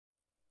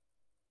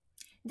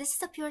This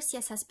is a pure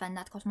CSS pen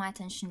that caught my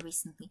attention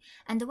recently,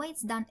 and the way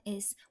it's done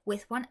is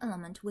with one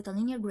element with a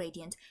linear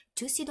gradient,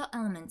 two pseudo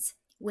elements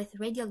with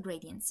radial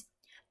gradients,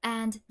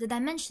 and the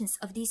dimensions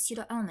of these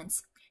pseudo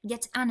elements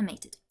get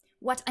animated.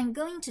 What I'm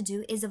going to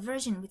do is a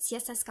version with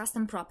CSS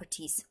custom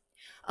properties,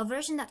 a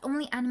version that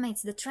only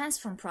animates the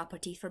transform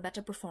property for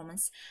better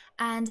performance,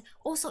 and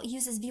also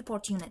uses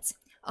viewport units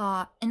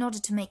in order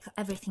to make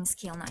everything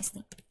scale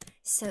nicely.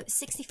 So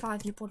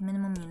 65 viewport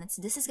minimum units.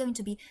 This is going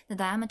to be the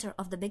diameter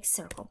of the big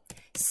circle.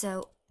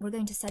 So we're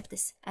going to set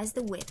this as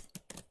the width,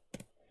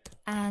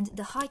 and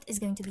the height is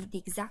going to be the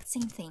exact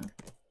same thing.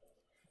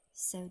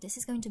 So this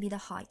is going to be the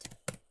height.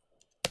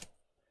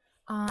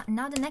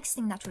 Now the next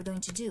thing that we're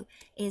going to do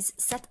is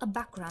set a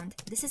background.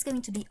 This is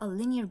going to be a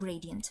linear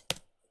gradient,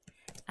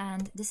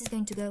 and this is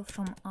going to go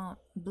from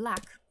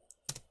black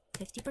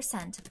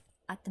 50%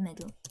 at the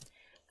middle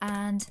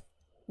and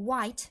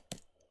white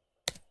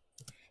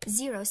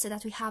 0, so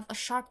that we have a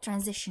sharp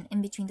transition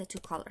in between the two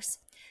colors.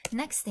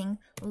 Next thing,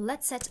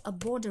 let's set a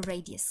border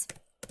radius,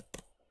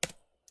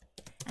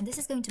 and this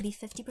is going to be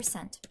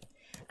 50%,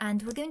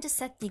 and we're going to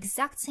set the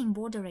exact same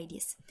border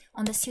radius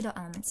on the pseudo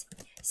elements.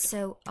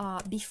 So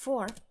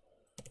before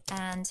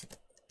and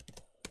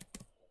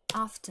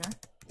after,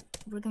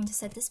 we're going to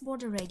set this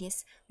border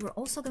radius. We're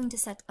also going to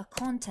set a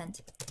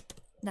content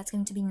that's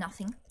going to be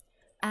nothing,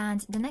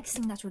 and the next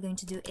thing that we're going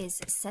to do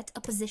is set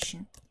a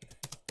position,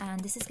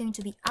 and this is going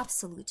to be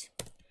absolute.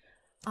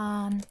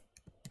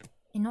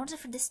 In order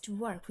for this to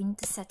work, we need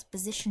to set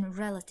position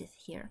relative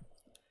here.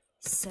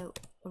 So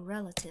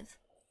relative.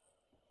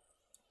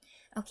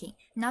 Okay,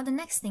 now the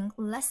next thing,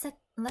 let's set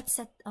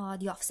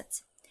the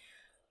offsets.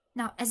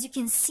 Now, as you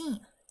can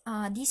see,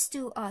 these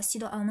two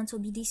pseudo elements will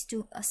be these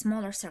two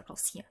smaller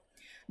circles here.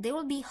 They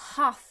will be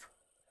half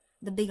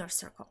the bigger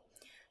circle.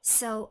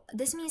 So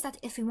this means that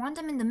if we want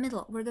them in the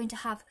middle, we're going to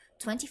have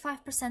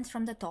 25%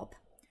 from the top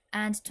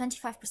and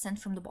 25%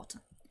 from the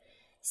bottom.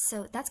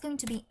 So that's going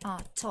to be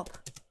top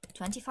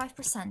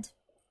 25%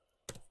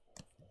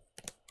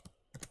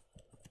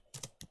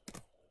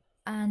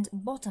 and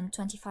bottom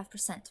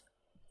 25%.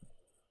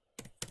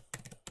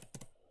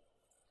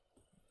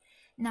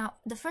 Now,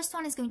 the first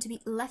one is going to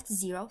be left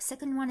 0,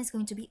 second one is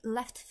going to be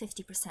left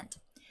 50%.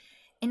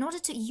 In order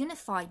to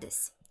unify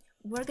this,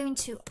 we're going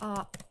to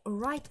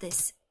write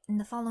this in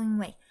the following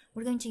way.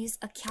 We're going to use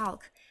a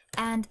calc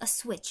and a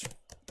switch.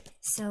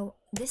 So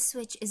this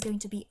switch is going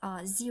to be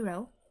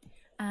 0,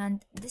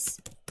 and this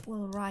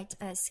will write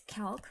as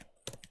calc,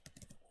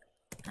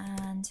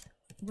 and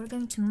we're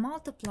going to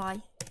multiply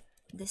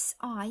this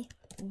I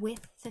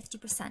with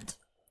 50%.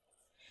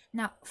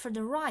 Now, for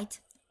the right,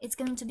 it's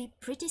going to be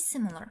pretty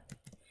similar,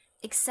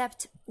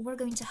 except we're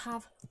going to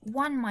have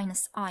 1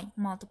 minus I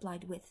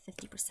multiplied with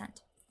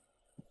 50%.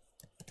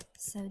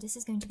 So this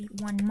is going to be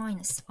 1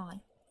 minus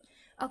I.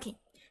 Okay,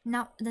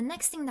 now the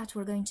next thing that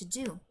we're going to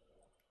do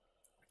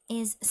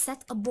is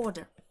set a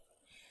border.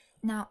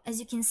 Now, as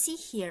you can see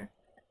here,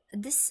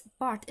 this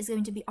part is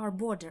going to be our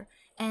border,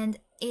 and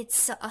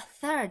it's a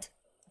third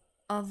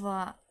of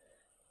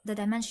the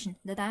dimension,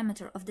 the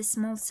diameter of this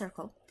small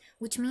circle,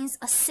 which means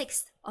a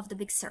sixth of the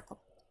big circle.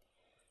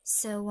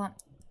 So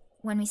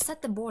when we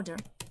set the border,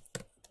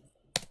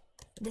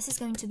 this is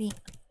going to be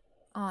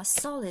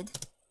solid,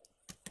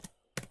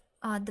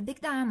 the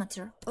big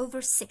diameter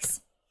over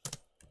 6.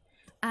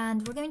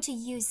 And we're going to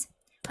use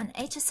an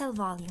HSL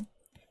value,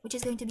 which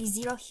is going to be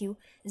 0 hue,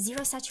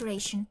 0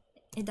 saturation,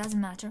 it doesn't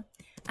matter.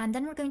 And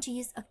then we're going to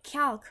use a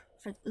calc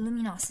for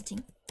luminosity.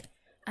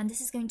 And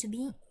this is going to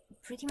be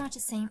pretty much the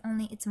same,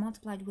 only it's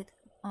multiplied with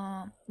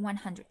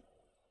 100.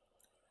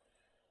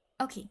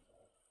 Okay,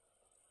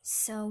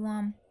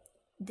 so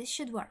this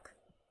should work.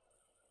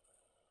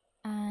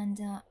 And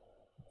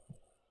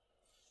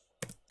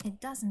it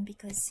doesn't,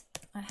 because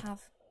I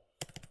have,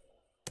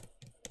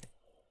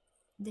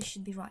 this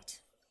should be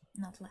right,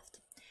 not left.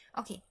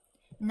 Okay,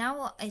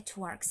 now it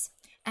works.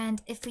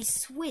 And if we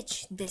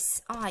switch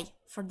this I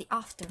for the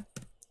after,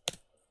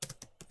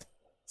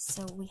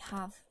 so we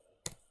have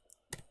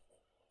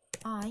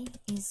I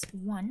is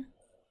 1.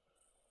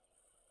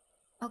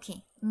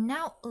 Okay,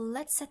 now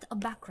let's set a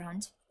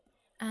background,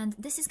 and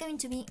this is going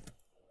to be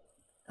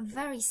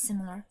very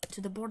similar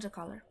to the border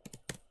color.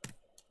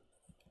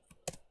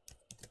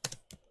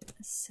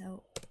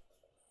 So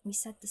we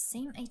set the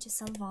same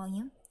HSL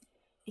value,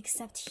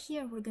 except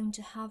here we're going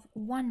to have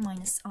 1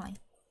 minus I.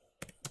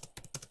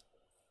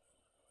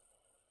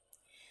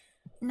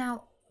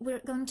 Now we're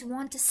going to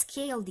want to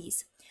scale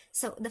these.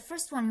 So the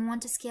first one we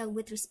want to scale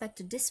with respect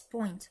to this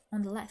point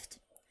on the left,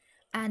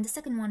 and the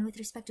second one with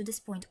respect to this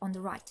point on the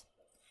right.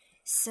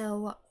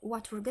 So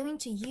what we're going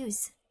to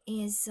use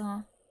is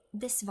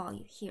this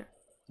value here.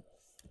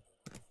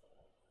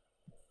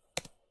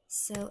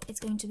 So it's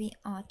going to be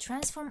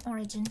transform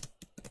origin,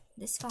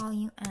 this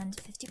value, and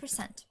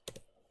 50%.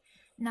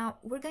 Now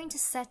we're going to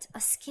set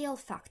a scale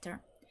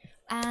factor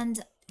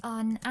and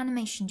an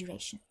animation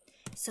duration.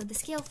 So the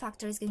scale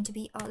factor is going to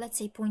be, let's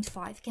say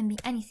 0.5, can be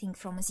anything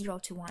from 0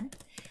 to 1.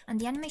 And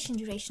the animation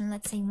duration,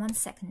 let's say 1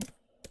 second.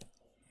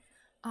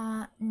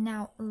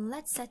 Now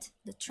let's set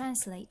the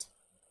transform,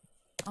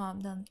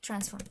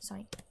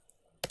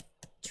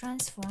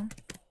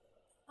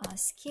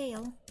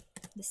 scale,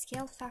 the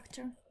scale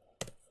factor,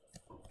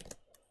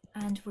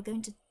 and we're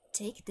going to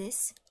take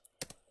this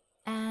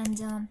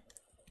and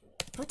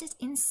put it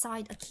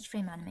inside a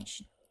keyframe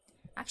animation.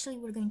 Actually,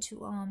 we're going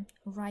to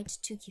write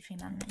two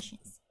keyframe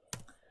animations.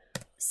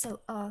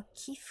 So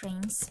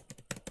keyframes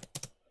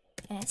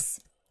S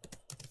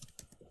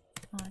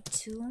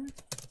to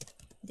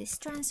this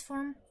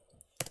transform,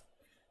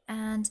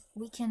 and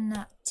we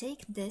can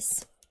take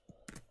this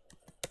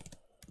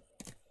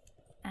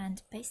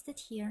and paste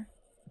it here,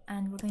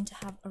 and we're going to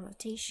have a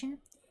rotation,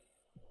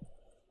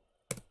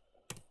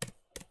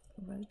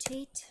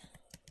 rotate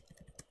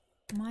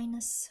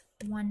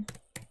 -1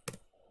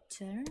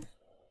 turn,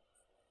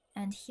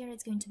 and here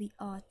it's going to be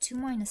 2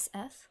 minus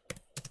F,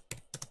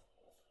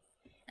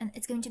 and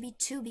it's going to be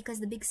 2 because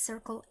the big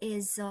circle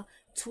is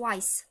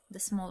twice the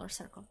smaller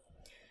circle.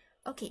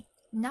 Okay,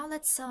 now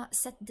let's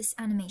set this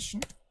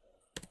animation.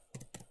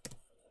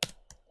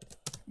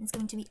 It's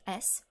going to be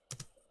S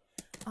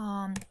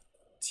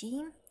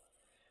T,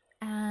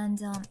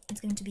 and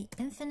it's going to be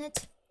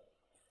infinite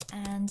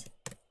and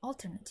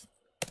alternate.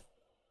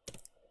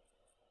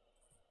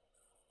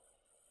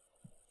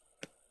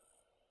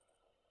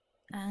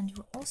 And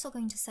we're also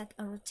going to set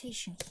a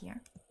rotation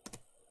here.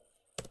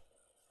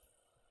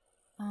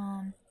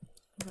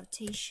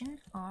 Rotation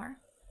R,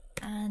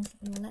 and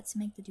let's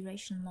make the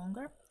duration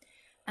longer,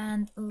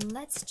 and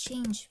let's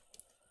change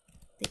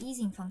the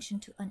easing function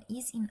to an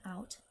ease in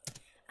out,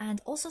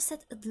 and also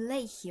set a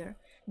delay here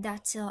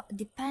that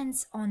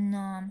depends on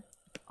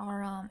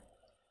our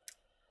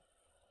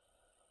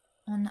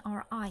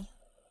eye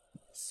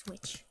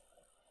switch.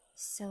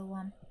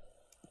 So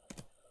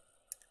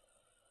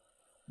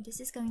this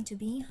is going to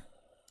be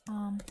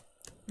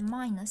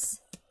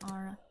minus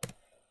our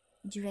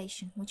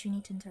duration, which we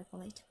need to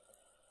interpolate.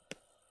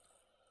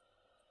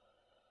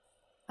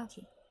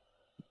 Okay,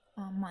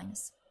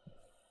 minus.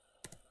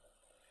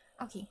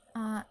 Okay,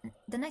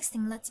 the next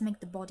thing, let's make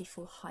the body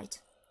full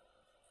height.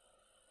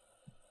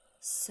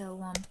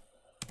 So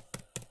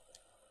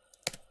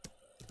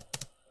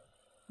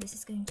this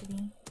is going to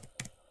be,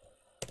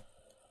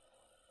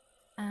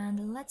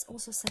 and let's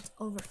also set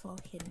overflow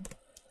hidden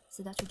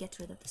so that we get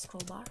rid of the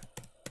scroll bar.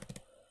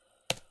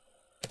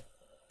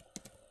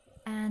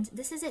 And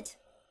this is it.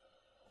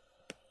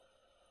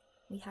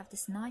 We have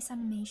this nice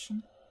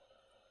animation.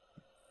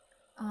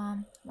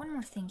 One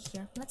more thing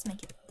here, let's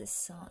make it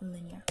this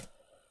linear.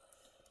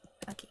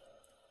 Okay,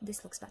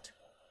 this looks better.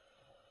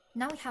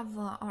 Now we have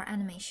our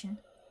animation,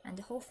 and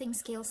the whole thing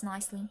scales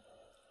nicely.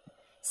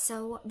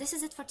 So this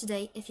is it for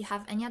today. If you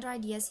have any other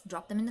ideas,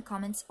 drop them in the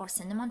comments or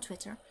send them on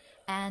Twitter.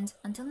 And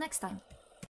until next time.